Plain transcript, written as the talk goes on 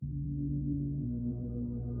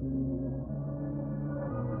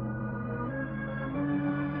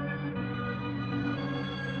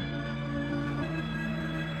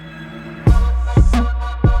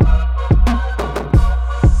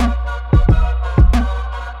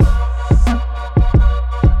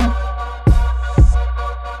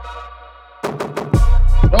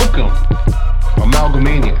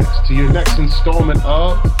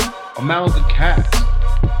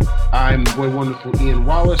wonderful Ian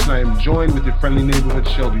Wallace, and I am joined with your friendly neighborhood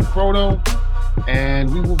Shelby Proto,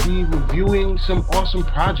 and we will be reviewing some awesome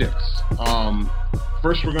projects.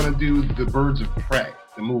 First, we're going to do The Birds of Prey,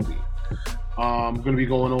 the movie. I'm going to be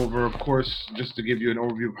going over, of course, just to give you an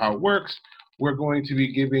overview of how it works, we're going to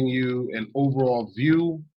be giving you an overall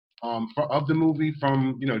view of the movie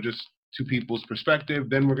from, just two people's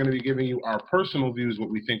perspective. Then we're going to be giving you our personal views,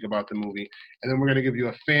 what we think about the movie, and then we're going to give you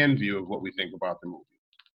a fan view of what we think about the movie.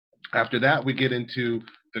 After that, we get into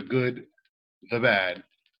the good, the bad,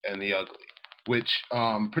 and the ugly, which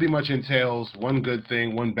pretty much entails one good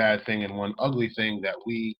thing, one bad thing, and one ugly thing that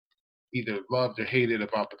we either loved or hated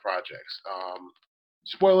about the projects.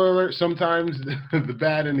 Spoiler alert, sometimes the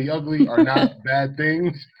bad and the ugly are not bad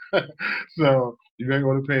things. So you may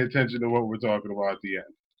want to pay attention to what we're talking about at the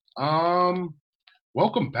end.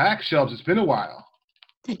 Welcome back, Shelves. It's been a while.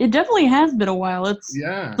 It definitely has been a while. It's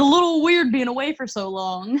a little weird being away for so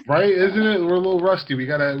long. Right, isn't it? We're a little rusty. We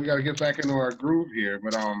gotta get back into our groove here.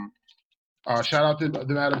 But shout out to the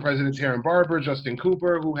Madam President Taryn Barber, Justin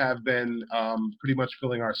Cooper, who have been pretty much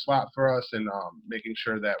filling our slot for us and making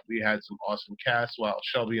sure that we had some awesome casts while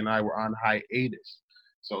Shelby and I were on hiatus.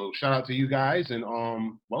 So shout out to you guys and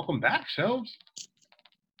welcome back, Shelves.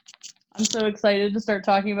 I'm so excited to start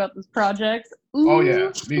talking about this project. Ooh. Oh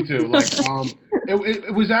yeah, me too. Like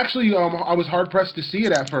it was actually I was hard pressed to see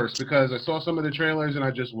it at first because I saw some of the trailers and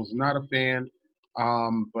I just was not a fan.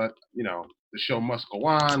 But the show must go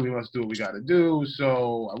on. We must do what we got to do.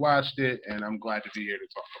 So I watched it, and I'm glad to be here to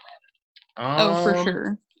talk about it. For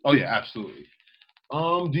sure. Oh, yeah, absolutely.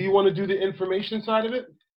 Do you want to do the information side of it?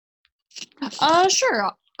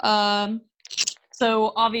 Sure.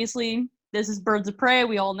 So, obviously, this is Birds of Prey.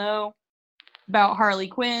 We all know about Harley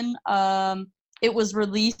Quinn. It was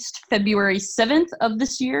released February 7th of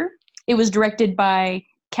this year. It was directed by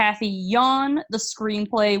Kathy Yon. The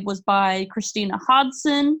screenplay was by Christina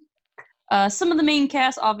Hodson. Some of the main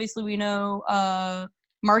cast, obviously, we know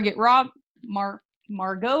Margot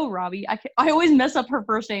Robbie. I always mess up her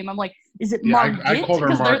first name. I'm like, is it Margot? I called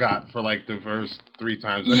her Margot for like the first 3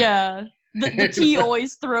 times. Yeah, the T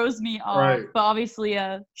always throws me off. Right. But obviously,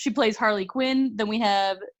 she plays Harley Quinn. Then we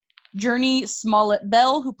have Journey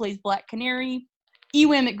Smollett-Bell, who plays Black Canary.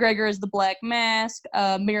 Ewan McGregor as the Black Mask.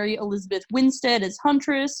 Mary Elizabeth Winstead as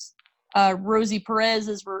Huntress. Rosie Perez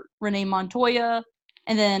as Renee Montoya.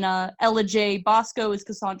 And then Ella J. Bosco is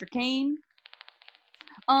Cassandra Cain.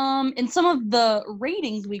 And some of the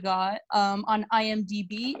ratings we got on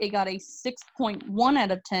IMDb, it got a 6.1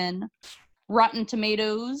 out of 10. Rotten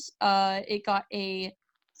Tomatoes, it got a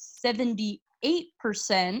 78%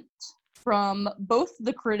 from both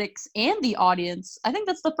the critics and the audience. I think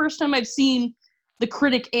that's the first time I've seen the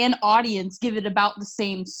critic and audience give it about the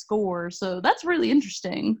same score. So that's really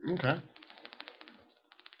interesting. Okay.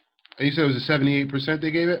 You said it was a 78%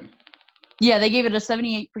 they gave it? Yeah, they gave it a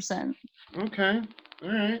 78%. Okay. All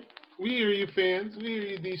right. We hear you, fans. We hear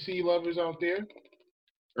you, DC lovers out there.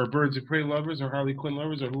 Or Birds of Prey lovers, or Harley Quinn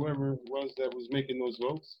lovers, or whoever it was that was making those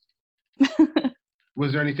votes.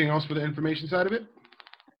 Was there anything else for the information side of it?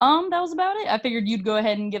 That was about it. I figured you'd go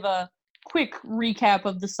ahead and give a quick recap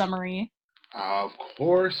of the summary. Of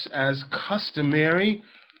course, as customary,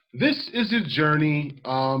 this is a journey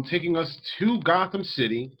taking us to Gotham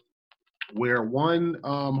City, where one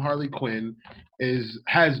Harley Quinn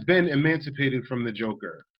has been emancipated from the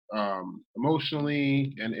Joker.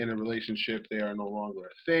 Emotionally and in a relationship, they are no longer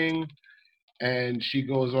a thing. And she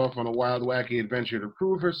goes off on a wild, wacky adventure to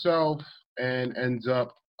prove herself and ends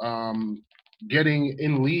up getting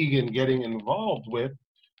in league and getting involved with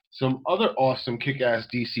some other awesome kick-ass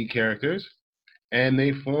DC characters. And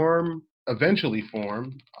they eventually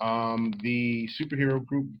form the superhero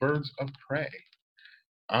group Birds of Prey.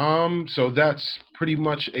 So that's pretty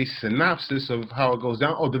much a synopsis of how it goes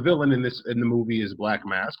down. Oh, the villain in the movie is Black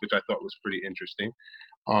Mask, which I thought was pretty interesting.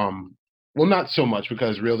 Well, not so much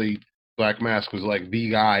because really Black Mask was like the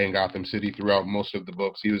guy in Gotham City throughout most of the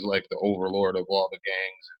books. He was like the overlord of all the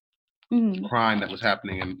gangs, crime that was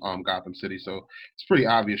happening in Gotham City. So it's a pretty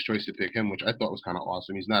obvious choice to pick him, which I thought was kind of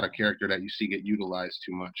awesome. He's not a character that you see get utilized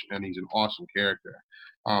too much, and he's an awesome character.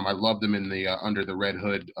 I loved him in the Under the Red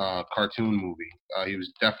Hood cartoon movie. He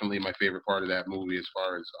was definitely my favorite part of that movie as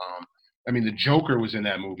far as the Joker was in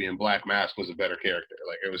that movie and Black Mask was a better character.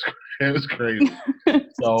 Like it was crazy.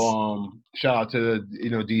 So shout out to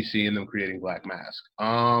DC and them creating Black Mask.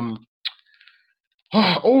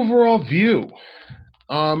 Overall view.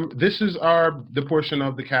 This is the portion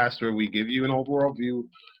of the cast where we give you an overall view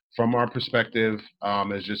from our perspective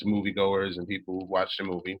as just moviegoers and people who watched the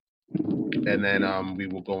movie. And then we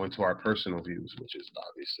will go into our personal views, which is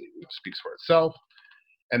obviously speaks for itself.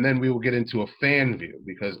 and then we will get into a fan view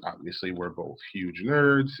because obviously we're both huge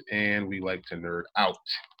nerds and we like to nerd out.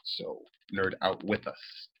 So nerd out with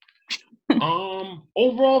us.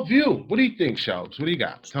 Overall view. What do you think, Shelbs? What do you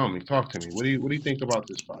got? Tell me, talk to me. What do you think about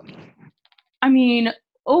this project? I mean,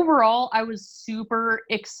 overall, I was super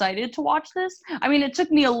excited to watch this. I mean, it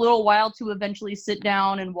took me a little while to eventually sit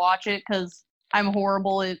down and watch it because I'm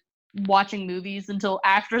horrible at watching movies until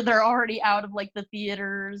after they're already out of like the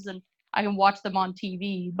theaters and I can watch them on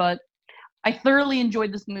TV. But I thoroughly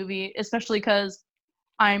enjoyed this movie, especially because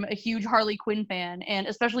I'm a huge Harley Quinn fan, and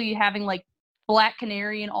especially having like Black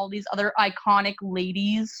Canary and all these other iconic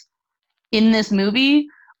ladies in this movie,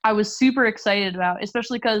 I was super excited about,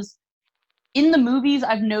 especially because in the movies,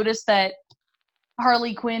 I've noticed that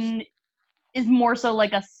Harley Quinn is more so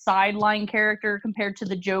like a sideline character compared to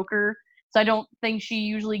the Joker. So I don't think she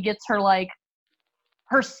usually gets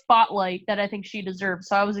her spotlight that I think she deserves.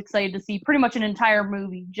 So I was excited to see pretty much an entire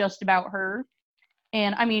movie just about her.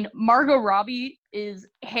 And I mean, Margot Robbie is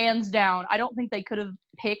hands down. I don't think they could have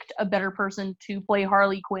picked a better person to play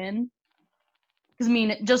Harley Quinn. Because I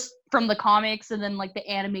mean, just from the comics and then like the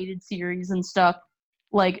animated series and stuff,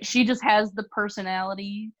 like she just has the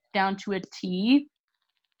personality down to a T.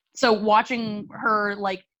 So watching her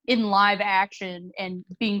like in live action and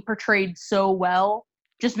being portrayed so well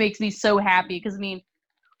just makes me so happy. Because I mean,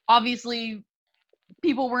 obviously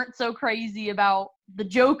people weren't so crazy about the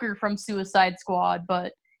Joker from Suicide Squad,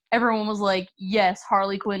 but everyone was like, yes,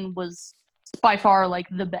 Harley Quinn was by far like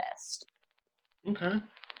the best. Okay.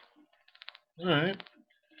 All right.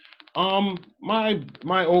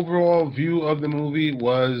 My overall view of the movie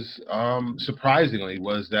was surprisingly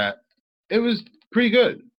was that it was pretty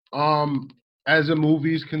good. As a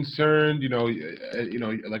movie's concerned,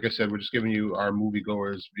 like I said, we're just giving you our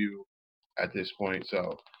moviegoers view at this point.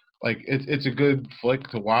 So, like, it's a good flick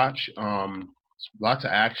to watch. Lots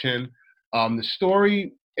of action. The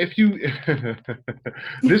story, if you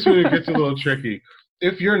this one gets a little tricky.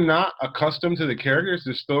 If you're not accustomed to the characters,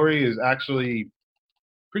 the story is actually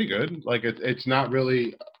pretty good. Like it's not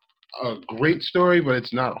really a great story, but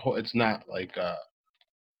it's not like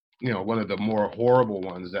one of the more horrible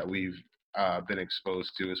ones that we've been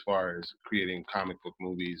exposed to as far as creating comic book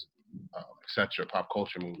movies, etc., pop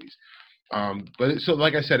culture movies. So,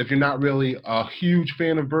 like I said, if you're not really a huge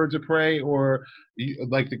fan of Birds of Prey or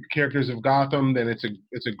like the characters of Gotham, then it's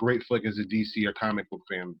a great flick as a DC or comic book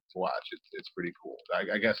fan to watch. It's pretty cool.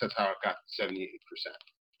 I guess that's how it got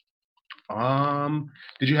 78%.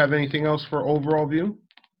 Did you have anything else for overall view?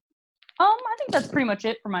 I think that's pretty much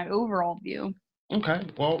it for my overall view. Okay,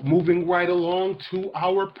 well, moving right along to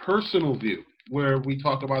our personal view, where we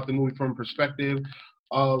talk about the movie from a perspective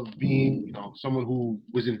of being, someone who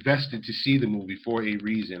was invested to see the movie for a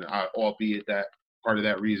reason, albeit that part of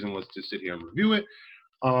that reason was to sit here and review it.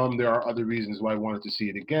 There are other reasons why I wanted to see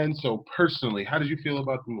it again. So personally, how did you feel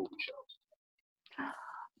about the movie, show?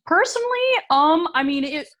 Personally, I mean,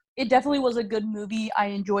 it definitely was a good movie. I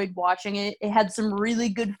enjoyed watching it. It had some really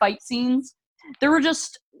good fight scenes. There were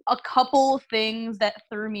just a couple things that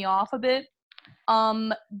threw me off a bit.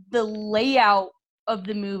 The layout of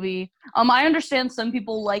the movie. I understand some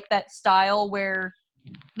people like that style where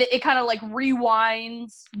it kind of like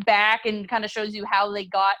rewinds back and kind of shows you how they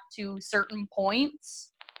got to certain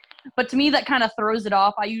points. But to me, that kind of throws it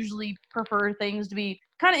off. I usually prefer things to be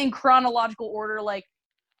kind of in chronological order, like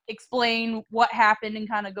explain what happened and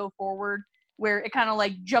kind of go forward, where it kind of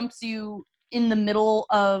like jumps you in the middle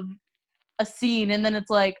of a scene and then it's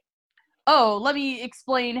like, oh, let me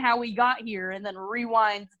explain how we got here, and then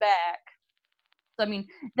rewinds back. So I mean,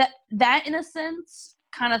 that in a sense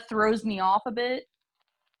kind of throws me off a bit.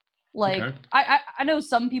 Like Okay. I know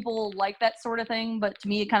some people like that sort of thing, but to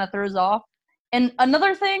me it kind of throws off. And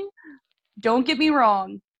another thing, don't get me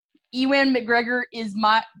wrong, Ewan McGregor is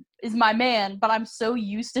my man, but I'm so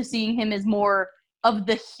used to seeing him as more of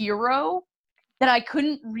the hero that I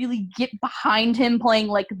couldn't really get behind him playing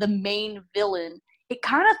like the main villain. It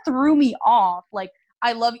kind of threw me off. Like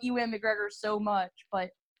I love Ewan McGregor so much, but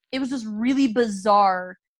it was just really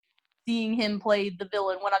bizarre seeing him play the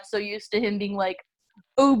villain when I'm so used to him being like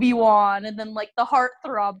Obi-Wan and then like the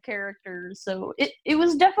heartthrob characters. So it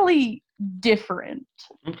was definitely different.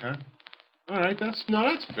 Okay. All right. That's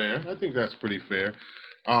fair. I think that's pretty fair.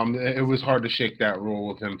 It was hard to shake that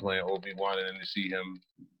role of him playing Obi-Wan and then to see him,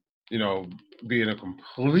 being a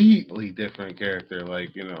completely different character. Like,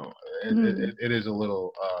 it is a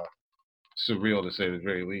little surreal to say the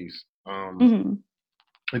very least. Mm-hmm.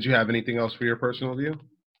 Did you have anything else for your personal view?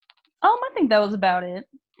 I think that was about it.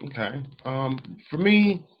 Okay. For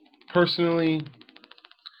me personally,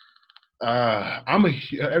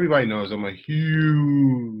 Everybody knows I'm a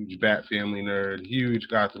huge Bat Family nerd, huge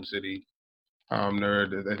Gotham City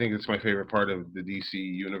nerd. I think it's my favorite part of the DC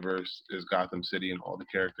universe is Gotham City and all the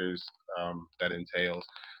characters that entails.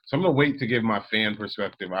 So I'm gonna wait to give my fan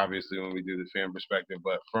perspective, obviously, when we do the fan perspective.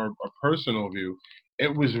 But from a personal view,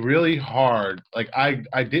 it was really hard. Like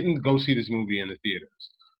I didn't go see this movie in the theaters,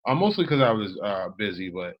 mostly because I was busy.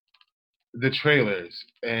 But the trailers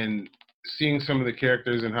and seeing some of the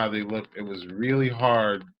characters and how they look, it was really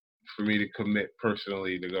hard for me to commit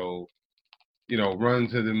personally to go run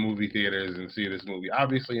to the movie theaters and see this movie.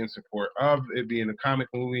 Obviously, in support of it being a comic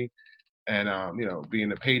movie and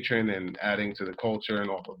being a patron and adding to the culture and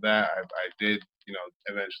all of that, I did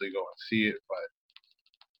eventually go and see it,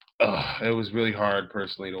 but it was really hard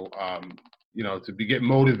personally to get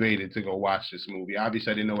motivated to go watch this movie.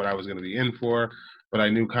 Obviously, I didn't know what I was going to be in for, but I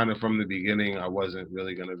knew kind of from the beginning I wasn't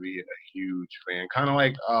really going to be a huge fan. Kind of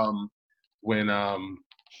like when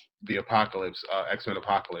the Apocalypse, X-Men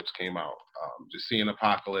Apocalypse came out. Just seeing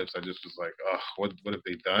Apocalypse, I just was like, oh, what have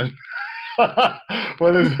they done?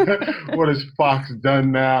 What has Fox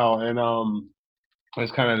done now? And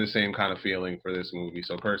it's kind of the same kind of feeling for this movie.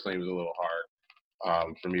 So personally, it was a little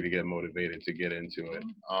hard for me to get motivated to get into it.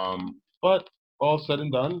 But all said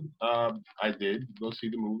and done, I did go see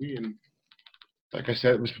the movie, and like I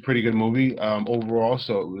said, it was a pretty good movie overall.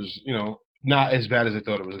 So it was, not as bad as I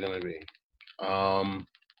thought it was going to be.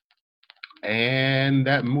 And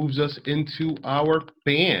that moves us into our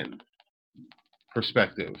fan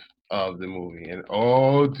perspective of the movie. And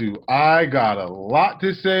oh, do I got a lot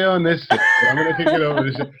to say on this? I'm gonna kick it over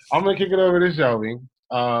to I'm gonna kick it over to Shelby,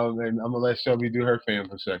 and I'm gonna let Shelby do her fan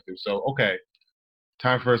perspective. So, okay,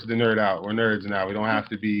 time for us to nerd out. We're nerds now. We don't have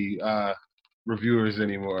to be reviewers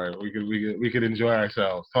anymore. We could enjoy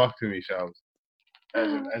ourselves. Talk to me, Shelby.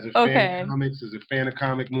 As a fan of comics, as a fan of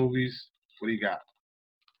comic movies, what do you got?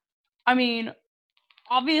 I mean,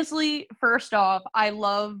 obviously, first off, I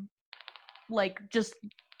love just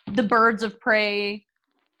the Birds of Prey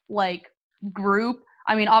group.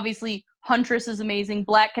 I mean, obviously, Huntress is amazing,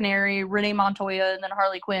 Black Canary, Renee Montoya, and then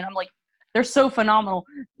Harley Quinn. I'm like, they're so phenomenal.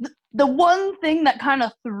 The one thing that kind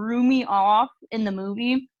of threw me off in the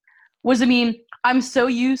movie was, I mean, I'm so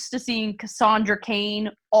used to seeing Cassandra Cain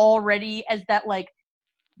already as that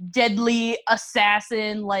deadly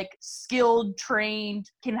assassin, skilled, trained,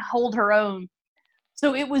 can hold her own.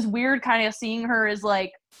 So it was weird kind of seeing her as a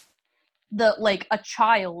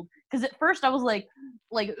child, because at first I was like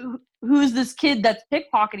who's this kid that's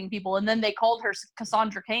pickpocketing people, and then they called her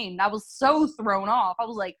Cassandra Cain. I was so thrown off. I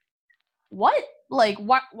was like, what?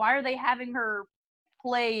 Why are they having her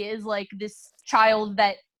play as this child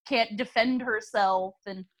that can't defend herself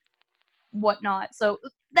and whatnot? So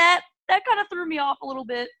that kind of threw me off a little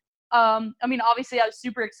bit. I mean, obviously I was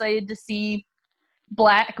super excited to see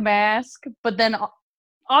Black Mask, but then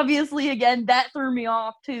obviously again that threw me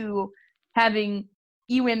off too, having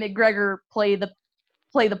Ewan McGregor play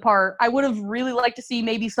the part. I would have really liked to see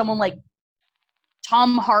maybe someone like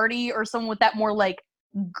Tom Hardy or someone with that more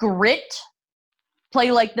grit play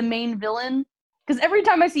the main villain. Because every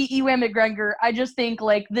time I see Ewan McGregor, I just think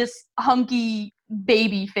this hunky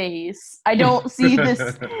baby face. I don't see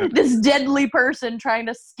this deadly person trying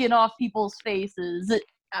to skin off people's faces.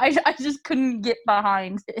 I just couldn't get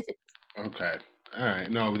behind it. Okay. All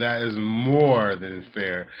right. No, that is more than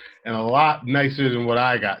fair and a lot nicer than what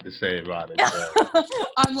I got to say about it. So.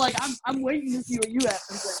 I'm waiting to see what you have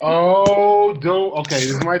to say. Oh, don't. Okay,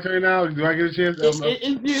 this is my turn now. Do I get a chance? It's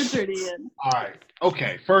your turn again. All right.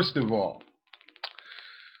 Okay. First of all,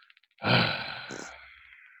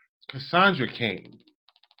 Cassandra Cain.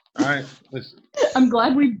 All right. Listen. I'm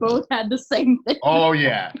glad we both had the same thing. Oh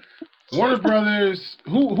yeah. Warner Brothers.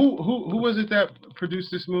 Who was it that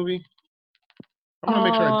produced this movie? I want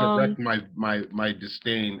to make sure I direct my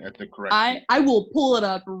disdain at the correct. I will pull it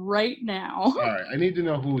up right now. All right, I need to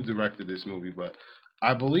know who directed this movie, but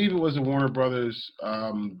I believe it was a Warner Brothers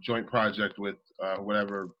joint project with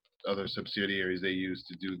whatever other subsidiaries they used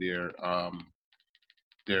to do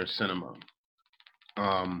their cinema.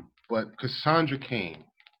 But Cassandra Cain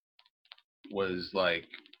was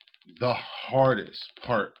the hardest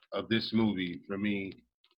part of this movie for me.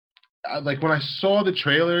 When I saw the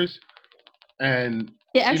trailers. And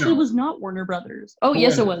it actually was not Warner Brothers. Oh,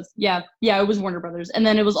 yes, it was. Yeah, it was Warner Brothers. And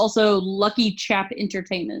then it was also Lucky Chap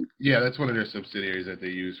Entertainment. Yeah, that's one of their subsidiaries that they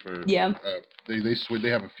use for. Yeah. They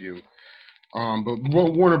have a few. But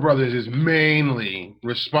Warner Brothers is mainly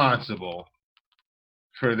responsible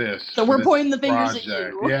for this. So we're pointing the fingers at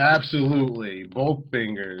you. Yeah, absolutely. Both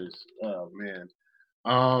fingers. Oh,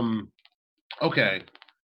 man. Okay.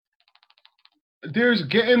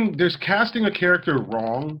 there's casting a character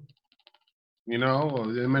wrong. You know,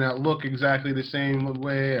 or they may not look exactly the same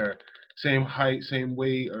way or same height, same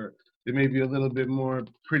weight, or they may be a little bit more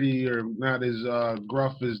pretty or not as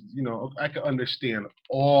gruff as, you know, I can understand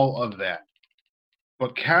all of that.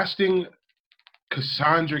 But casting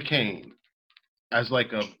Cassandra Cain as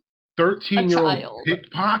like a A 13-year-old child.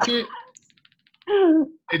 pickpocket, I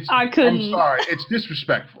I'm couldn't. sorry, it's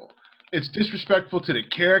disrespectful. It's disrespectful to the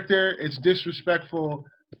character. It's disrespectful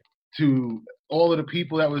to all of the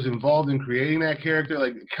people that was involved in creating that character.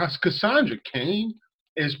 Like Cassandra Cain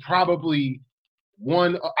is probably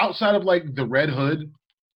one outside of like the Red Hood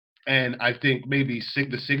and I think maybe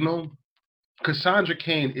the Signal. Cassandra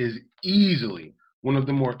Cain is easily one of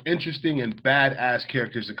the more interesting and badass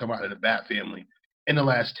characters to come out of the Bat family in the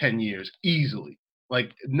last 10 years. Easily.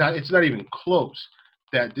 Like it's not even close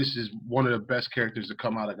that this is one of the best characters to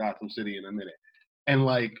come out of Gotham City in a minute. And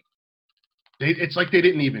like it's like they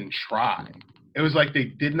didn't even try. It was like they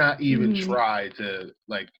did not even try to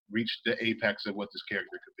like reach the apex of what this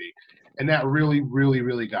character could be, and that really, really,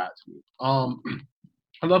 really got to me.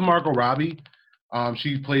 I love Margot Robbie.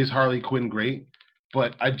 She plays Harley Quinn great,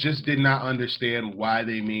 but I just did not understand why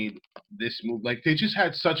they made this move. Like they just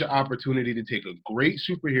had such an opportunity to take a great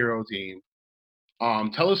superhero team,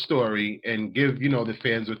 tell a story, and give the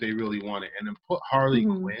fans what they really wanted, and then put Harley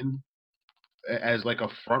Quinn as like a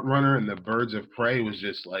front runner, and the Birds of Prey was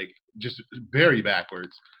just very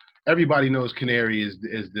backwards. Everybody knows Canary is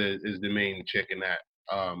the main chick in that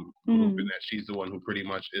group, and that she's the one who pretty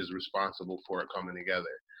much is responsible for it coming together.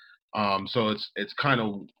 So it's kind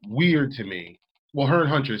of weird to me. Well, her and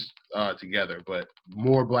Huntress together, but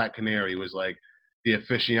more Black Canary was like the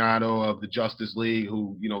aficionado of the Justice League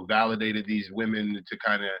who validated these women to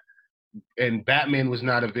kind of. And Batman was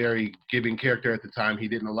not a very giving character at the time. He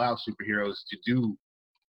didn't allow superheroes to do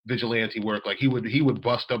vigilante work. Like he would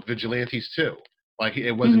bust up vigilantes too. Like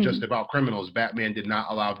it wasn't just about criminals. Batman did not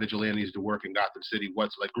allow vigilantes to work in Gotham City.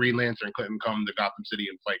 Like Green Lantern couldn't come to Gotham City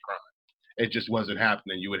and fight crime. It just wasn't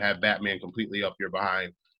happening. You would have Batman completely up your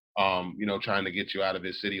behind, trying to get you out of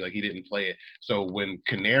his city. Like he didn't play it. So when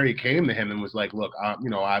Canary came to him and was like, "Look, I've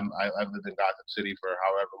lived in Gotham City for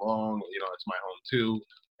however long. It's my home too,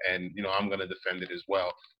 and I'm going to defend it as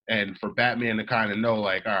well." And for Batman to kind of know,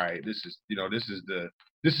 like, all right, this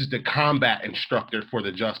is the combat instructor for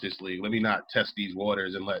the Justice League. Let me not test these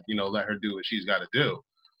waters and let her do what she's got to do.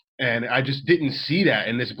 And I just didn't see that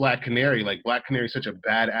in this Black Canary. Like Black Canary is such a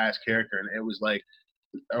badass character, and it was like,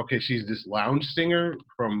 okay, she's this lounge singer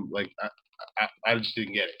from like I just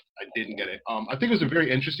didn't get it. I didn't get it. I think it was a very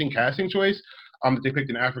interesting casting choice. They picked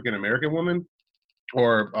an African American woman,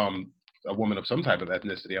 or a woman of some type of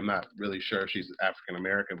ethnicity. I'm not really sure if she's African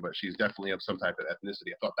American, but she's definitely of some type of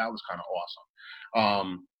ethnicity. I thought that was kind of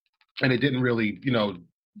awesome. And it didn't really,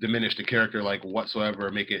 diminish the character like whatsoever,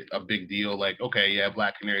 make it a big deal. Like, okay, yeah,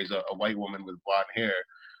 Black Canary's a white woman with blonde hair.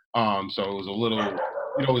 So it was a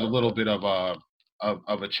little, bit of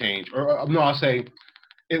a change. Or no, I'll say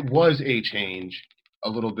it was a change, a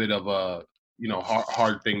little bit of a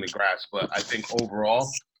hard thing to grasp. But I think overall,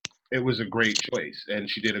 it was a great choice, and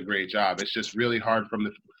she did a great job. It's just really hard from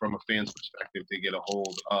a fan's perspective to get a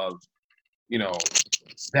hold of,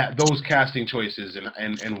 that those casting choices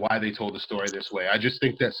and why they told the story this way. I just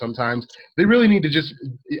think that sometimes they really need to just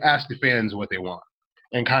ask the fans what they want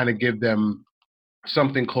and kind of give them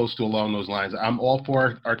something close to along those lines. I'm all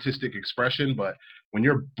for artistic expression, but when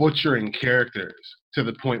you're butchering characters to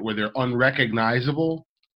the point where they're unrecognizable,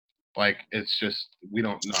 like it's just we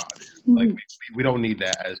don't know. Like we don't need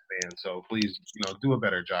that as fans. So please, do a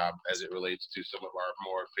better job as it relates to some of our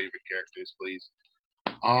more favorite characters, please.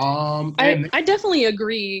 I definitely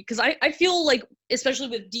agree, because I feel like, especially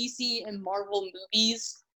with DC and Marvel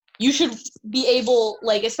movies, you should be able,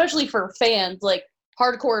 like, especially for fans, like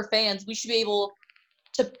hardcore fans, we should be able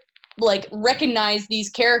to like recognize these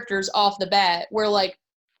characters off the bat. Where like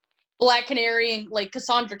Black Canary and like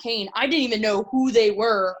Cassandra Cain, I didn't even know who they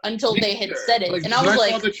were until they had said it, like, and I was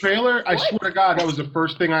like, saw the trailer, what? I swear to God, that was the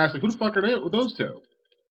first thing I asked. Like, who the fuck are those two?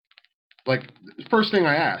 Like, the first thing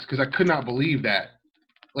I asked, because I could not believe that.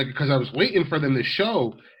 Like, because I was waiting for them to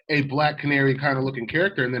show a Black Canary kind of looking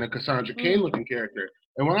character and then a Cassandra Cain looking character.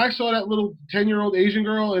 And when I saw that little 10-year-old Asian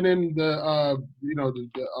girl and then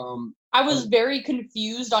I was very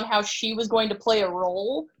confused on how she was going to play a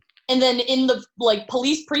role. And then in the like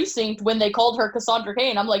police precinct, when they called her Cassandra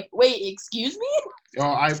Cain, I'm like, wait, excuse me?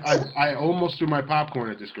 I almost threw my popcorn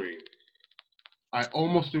at the screen.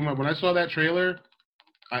 When I saw that trailer,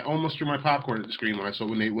 I almost threw my popcorn at the screen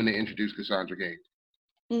when they introduced Cassandra Cain.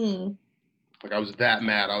 Like I was that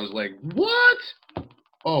mad. I was like, what?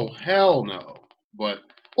 Oh hell no. But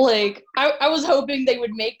Like, I was hoping they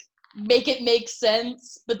would make it make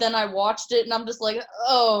sense, but then I watched it and I'm just like,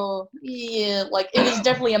 oh yeah, like it was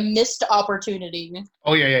definitely a missed opportunity.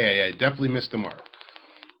 oh yeah, definitely missed the mark.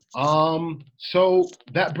 So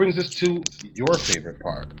that brings us to your favorite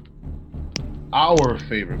part, our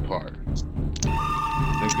favorite part,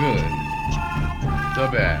 the good, the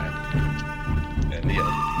bad, and the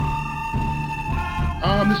ugly.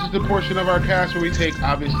 This is the portion of our cast where we take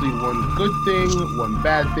obviously one good thing, one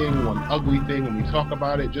bad thing, one ugly thing, and we talk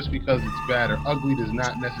about it. Just because it's bad or ugly does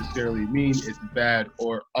not necessarily mean it's bad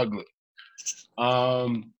or ugly.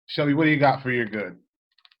 Shelby, what do you got for your good?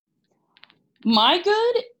 My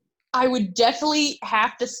good, I would definitely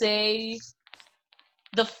have to say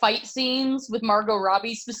the fight scenes with Margot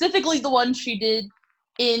Robbie, specifically the one she did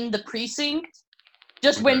in The Precinct,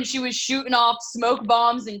 just when she was shooting off smoke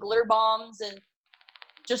bombs and glitter bombs and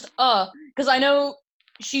just because I know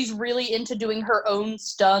she's really into doing her own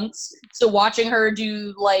stunts, so watching her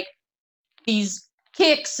do like these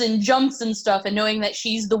kicks and jumps and stuff and knowing that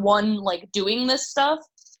she's the one like doing this stuff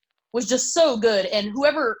was just so good. And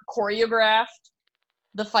whoever choreographed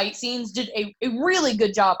the fight scenes did a really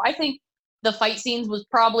good job. I think the fight scenes was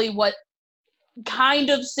probably what kind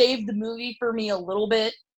of saved the movie for me a little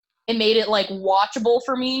bit and made it like watchable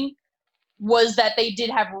for me, was that they did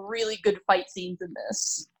have really good fight scenes in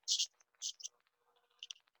this.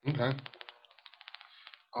 Okay.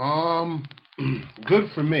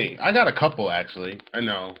 Good for me. I got a couple actually. I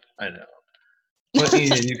know. But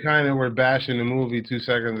Ian, you kind of were bashing the movie 2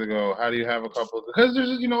 seconds ago. How do you have a couple? Because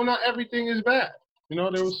there's, not everything is bad.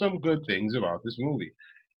 There was some good things about this movie,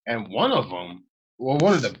 and one of them, well,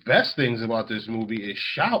 one of the best things about this movie is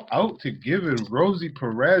shout out to giving Rosie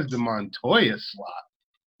Perez the Montoya slot.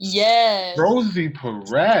 Yes. Rosie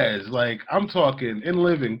Perez, like I'm talking In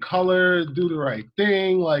Living Color, Do the Right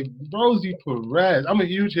Thing, like Rosie Perez. I'm a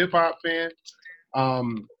huge hip hop fan,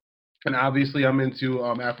 and obviously I'm into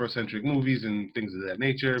Afrocentric movies and things of that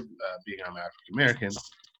nature, being I'm African American.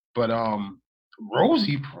 But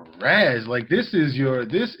Rosie Perez, like this is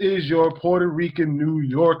your Puerto Rican New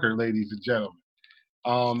Yorker, ladies and gentlemen.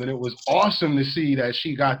 And it was awesome to see that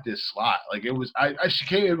she got this slot. Like it was, she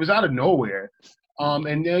came. It was out of nowhere.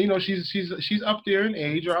 And she's up there in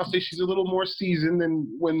age, or I'll say she's a little more seasoned than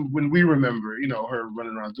when we remember, her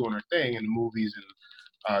running around doing her thing in the movies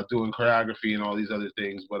and doing choreography and all these other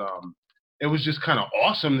things. But it was just kind of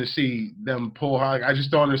awesome to see them pull her. Like, I just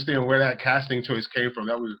don't understand where that casting choice came from.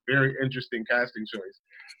 That was a very interesting casting choice.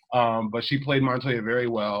 But she played Montoya very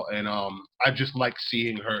well, and I just like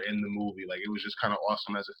seeing her in the movie. Like it was just kind of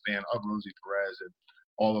awesome as a fan of Rosie Perez and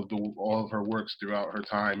all of her works throughout her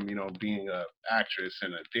time, being an actress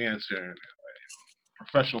and a dancer and a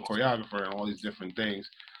professional choreographer and all these different things.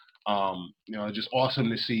 Just awesome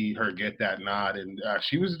to see her get that nod, and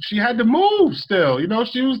she had to move still.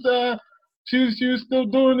 She was still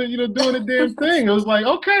doing it, doing the damn thing. It was like,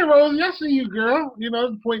 okay, Rosie, I see you, girl.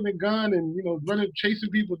 Pointing a gun and running, chasing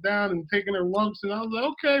people down and taking their lumps, and I was like,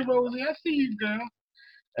 okay, Rosie, I see you, girl.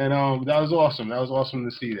 And that was awesome. That was awesome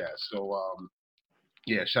to see that. So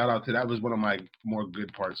yeah, shout out to that. Was one of my more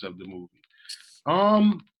good parts of the movie.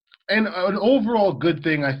 And an overall good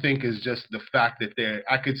thing I think is just the fact that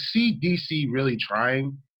I could see DC really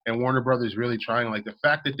trying and Warner Brothers really trying, like the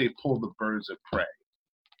fact that they pulled the Birds of Prey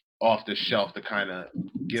off the shelf to kind of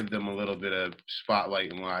give them a little bit of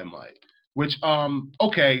spotlight and limelight. Which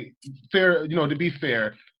okay, fair, to be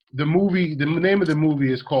fair, the name of the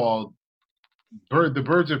movie is called The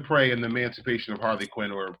Birds of Prey and the Emancipation of Harley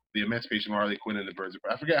Quinn, or The Emancipation of Harley Quinn and the Birds of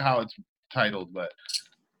Prey. I forget how it's titled, but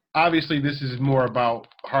obviously this is more about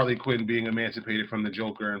Harley Quinn being emancipated from the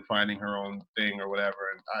Joker and finding her own thing or whatever,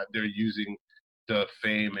 and they're using the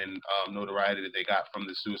fame and notoriety that they got from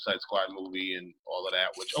the Suicide Squad movie and all of that,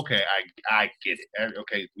 which, okay, I get it.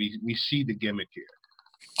 Okay, we see the gimmick here.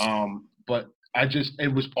 But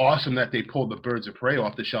it was awesome that they pulled the Birds of Prey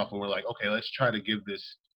off the shelf and were like, okay, let's try to give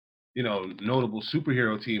this notable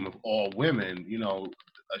superhero team of all women,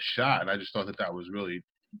 a shot. And I just thought that was really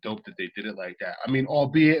dope that they did it like that. I mean,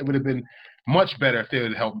 albeit it would have been much better if they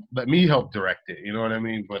would let me help direct it. You know what I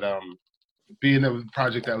mean? But being the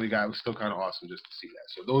project that we got, it was still kind of awesome just to see that.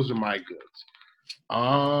 So those are my goods.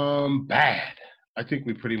 Bad. I think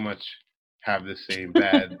we pretty much have the same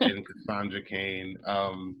bad in Cassandra Cain.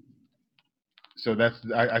 So that's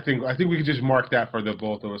I think we could just mark that for the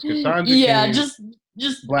both of us. Cassandra Cain,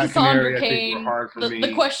 just Black Cassandra Canary, Cain, I think were hard for me.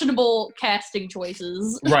 The questionable casting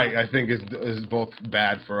choices. Right, I think is both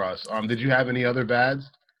bad for us. Did you have any other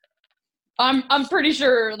bads? I'm pretty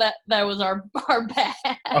sure that was our bad.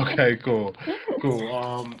 Okay, cool.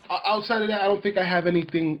 Outside of that, I don't think I have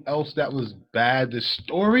anything else that was bad. The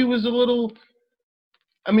story was a little.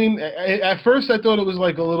 I mean, at first I thought it was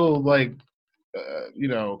like a little like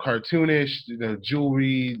cartoonish,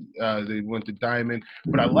 jewelry. They went to diamond,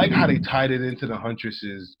 but I like how they tied it into the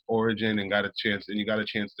Huntress's origin and you got a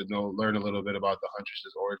chance to learn a little bit about the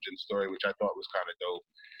Huntress's origin story, which I thought was kind of dope.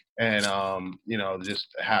 And just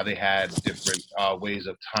how they had different ways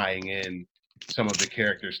of tying in some of the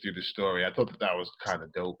characters through the story. I thought that was kind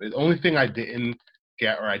of dope. The only thing I didn't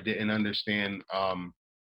get or I didn't understand,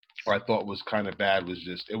 or I thought was kind of bad, was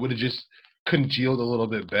just it would have just congealed a little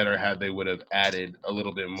bit better had they would have added a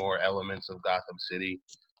little bit more elements of Gotham City.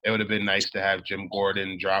 It would have been nice to have Jim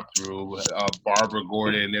Gordon drop through, Barbara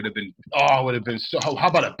Gordon. It would have been so. How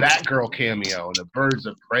about a Batgirl cameo in the Birds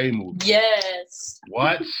of Prey movie? Yes.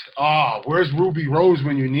 What? Oh, where's Ruby Rose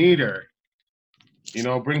when you need her?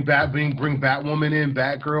 Bring Batwoman in,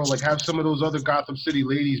 Batgirl. Like, have some of those other Gotham City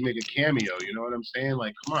ladies make a cameo. You know what I'm saying?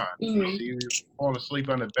 Like, come on. Mm-hmm. See, you're falling asleep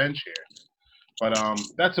on the bench here. But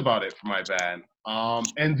that's about it for my bad.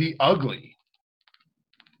 And The Ugly.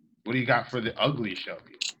 What do you got for The Ugly,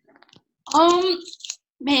 Shelby?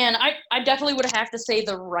 Man, I definitely would have to say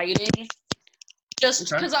the writing. Just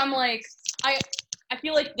because I'm like, I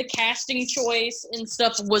feel like the casting choice and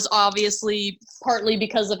stuff was obviously partly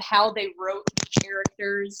because of how they wrote the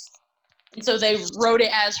characters. And so they wrote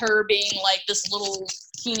it as her being like this little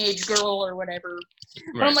teenage girl or whatever.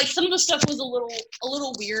 Right. But I'm like, some of the stuff was a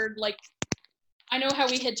little weird. Like, I know how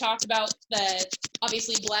we had talked about that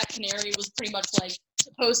obviously Black Canary was pretty much like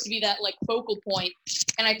supposed to be that like focal point.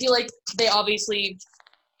 And I feel like they obviously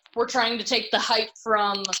were trying to take the hype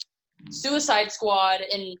from Suicide Squad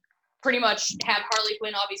and pretty much have Harley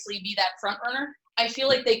Quinn obviously be that front runner. I feel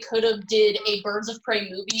like they could have did a Birds of Prey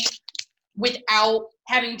movie without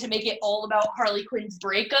having to make it all about Harley Quinn's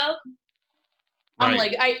breakup. Right. I'm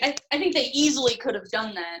like, I think they easily could have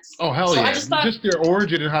done that. Oh, hell yeah. I just thought, their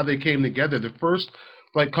origin and how they came together. The first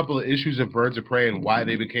couple of issues of Birds of Prey and why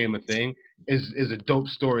they became a thing is a dope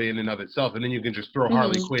story in and of itself. And then you can just throw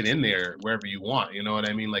Harley Quinn in there wherever you want. You know what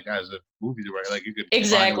I mean? Like, as a movie director, like, you could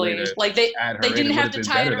exactly. Like, they didn't have to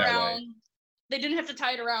tie it around. They didn't have to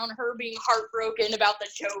tie it around her being heartbroken about the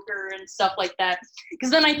Joker and stuff like that.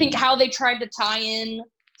 Because then I think how they tried to tie in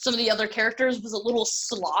some of the other characters was a little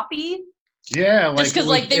sloppy. Yeah, like, just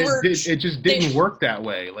because it just didn't work that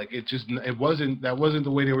way. Like, that wasn't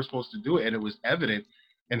the way they were supposed to do it, and it was evident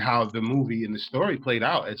in how the movie and the story played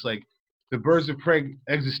out. It's like the Birds of Prey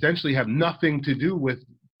existentially have nothing to do with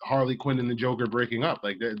Harley Quinn and the Joker breaking up.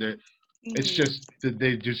 Like, it's just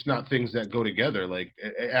they're just not things that go together. Like,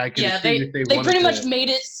 I can see if they pretty much made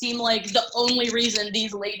it seem like the only reason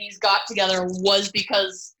these ladies got together was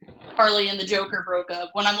because Harley and the Joker broke up.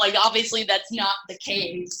 When I'm like, obviously that's not the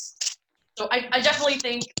case. So I definitely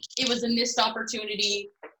think it was a missed opportunity.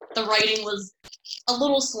 The writing was a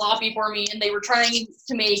little sloppy for me, and they were trying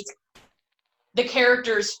to make the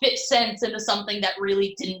characters fit sense into something that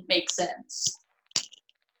really didn't make sense.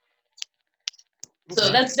 Okay.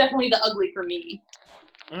 So that's definitely the ugly for me.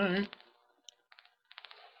 All right.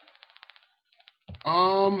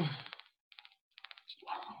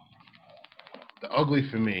 The ugly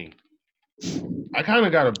for me. I kind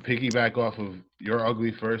of got to piggyback off of your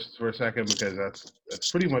ugly first for a second, because that's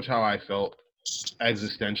pretty much how I felt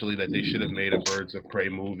existentially, that they should have made a Birds of Prey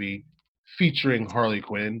movie featuring Harley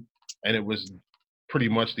Quinn, and it was pretty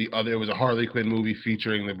much it was a Harley Quinn movie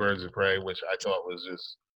featuring the Birds of Prey, which I thought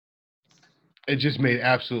was it just made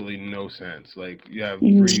absolutely no sense. Like, you have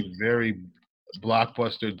three very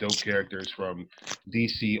blockbuster dope characters from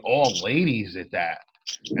DC, all ladies at that.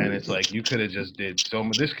 And it's like, you could have just did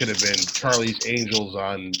this could have been Charlie's Angels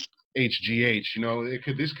on HGH,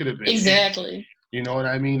 this could have been exactly it. You know what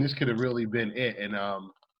I mean? This could have really been it. And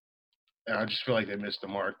I just feel like they missed the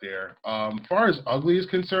mark there. As far as Ugly is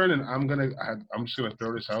concerned, and I'm just gonna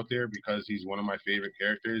throw this out there because he's one of my favorite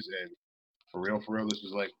characters, and for real, this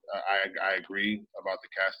was like, I agree about the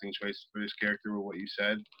casting choice for this character with what you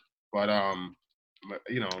said. But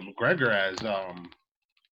McGregor as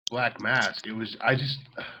Black Mask,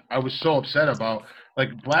 I was so upset about,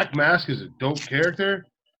 like, Black Mask is a dope character,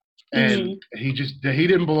 and he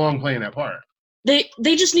didn't belong playing that part. They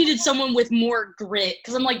just needed someone with more grit,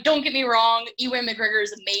 because I'm like, don't get me wrong, Ewan McGregor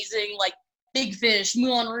is amazing, like Big Fish,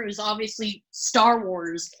 Moulin Rouge, obviously Star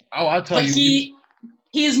Wars. Oh, I'll tell you.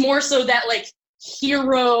 He is more so that, like,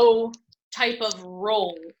 hero type of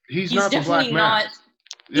role. He's not the Black Mask.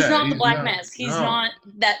 He's not the Black Mask. He's not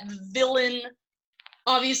that villain.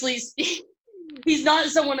 Obviously, he's not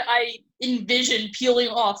someone envision peeling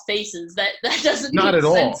off faces. That doesn't Not make at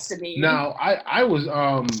all. sense to me. Now, I was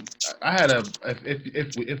I had a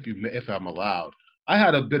if I'm allowed, I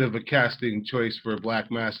had a bit of a casting choice for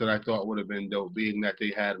Black Mass that I thought would have been dope, being that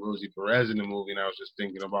they had Rosie Perez in the movie, and I was just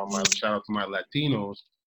thinking about my shout out to my Latinos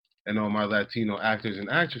and all my Latino actors and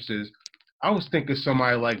actresses. I was thinking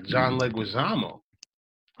somebody like John Leguizamo.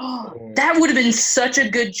 That would have been such a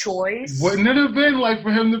good choice. Wouldn't it have been like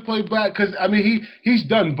for him to play Black? Because I mean, he's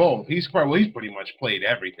done both. He's pretty much played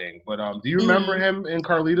everything. But do you remember him in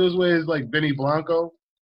Carlito's Way as like Benny Blanco?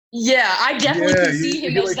 Yeah, I definitely can see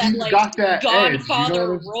him as that like got that Godfather edge, you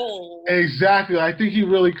know role. Exactly. I think he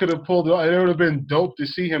really could have pulled it off. It would have been dope to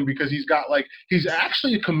see him because he's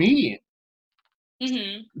actually a comedian.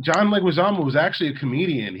 Mm-hmm. John Leguizamo was actually a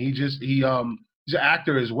comedian. He's an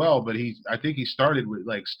actor as well, but I think he started with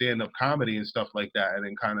like stand-up comedy and stuff like that, and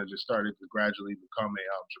then kind of just started to gradually become a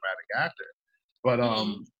dramatic actor. But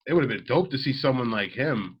it would have been dope to see someone like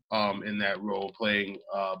him in that role playing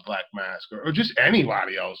Black Mask or just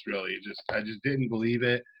anybody else really. I just didn't believe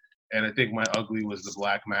it, and I think my ugly was the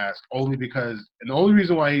Black Mask only because, and the only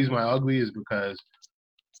reason why he's my ugly is because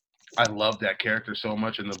I love that character so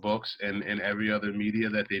much in the books and in every other media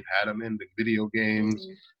that they've had him in, the video games,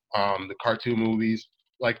 the cartoon movies.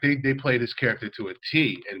 Like they play this character to a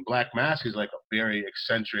T, and Black Mask is like a very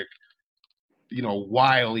eccentric,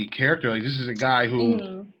 wily character. Like this is a guy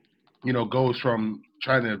who, goes from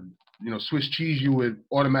trying to, Swiss cheese you with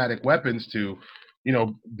automatic weapons to,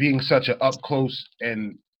 being such an up close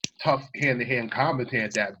and tough hand-to-hand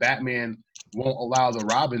combatant that Batman won't allow the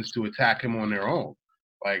Robins to attack him on their own.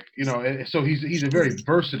 Like, so he's a very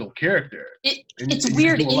versatile character. It's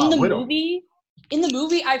weird in the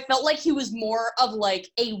movie. I felt like he was more of like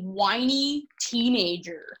a whiny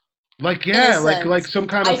teenager. Like like some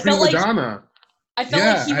kind of prima donna. I felt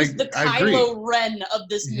like he was the Kylo Ren of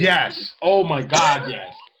this movie. Yes. Oh my God,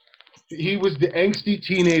 yes. He was the angsty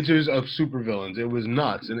teenagers of supervillains. It was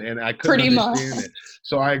nuts, and I couldn't understand it.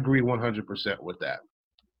 So I agree 100% with that.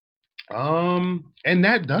 And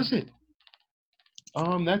that does it.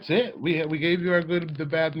 That's it. We gave you our good, the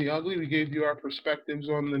bad, and the ugly. We gave you our perspectives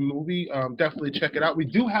on the movie. Definitely check it out. We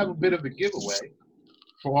do have a bit of a giveaway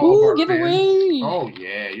for all of our giveaway. fans. Oh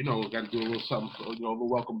yeah, we got to do a little something. A little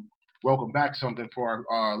welcome back something for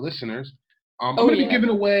our listeners. I'm going to be giving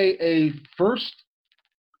away a first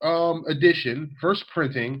edition, first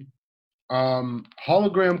printing,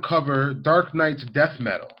 hologram cover Dark Knight's Death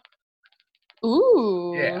Metal.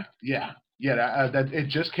 Ooh. Yeah. That it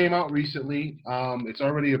just came out recently. It's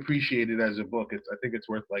already appreciated as a book. I think it's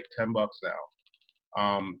worth like $10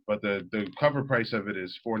 now. But the cover price of it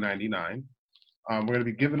is $4.99. We're going to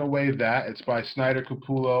be giving away that. It's by Snyder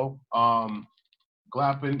Capullo,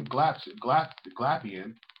 Glapian,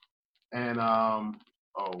 and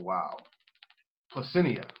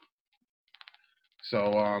Placinia.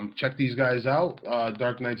 So check these guys out.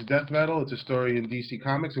 Dark Knight's Death Metal. It's a story in DC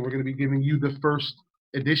Comics, and we're going to be giving you the first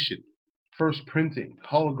edition. First printing,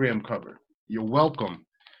 hologram cover. You're welcome.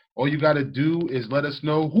 All you got to do is let us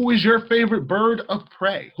know who is your favorite bird of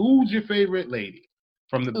prey. Who's your favorite lady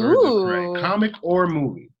from the Birds of Prey, comic or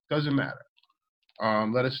movie? Doesn't matter.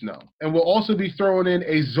 Let us know. And we'll also be throwing in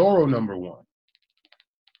a Zorro #1.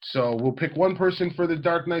 So we'll pick one person for the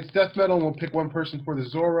Dark Knight's Death Metal, and we'll pick one person for the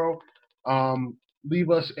Zorro. Leave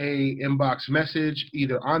us a inbox message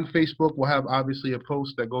either on Facebook. We'll have obviously a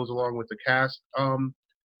post that goes along with the cast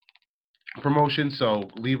promotion, so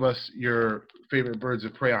leave us your favorite Birds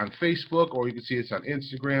of Prey on Facebook, or you can see us on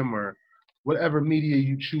Instagram or whatever media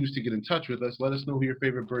you choose to get in touch with us. Let us know who your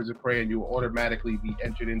favorite Birds of Prey, and you will automatically be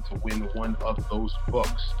entered in to win one of those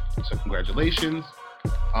books. So congratulations.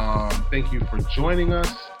 Thank you for joining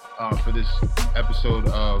us for this episode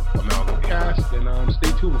of Amalgam Cast, and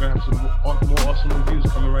stay tuned. We're going to have some more awesome reviews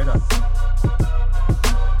coming right up.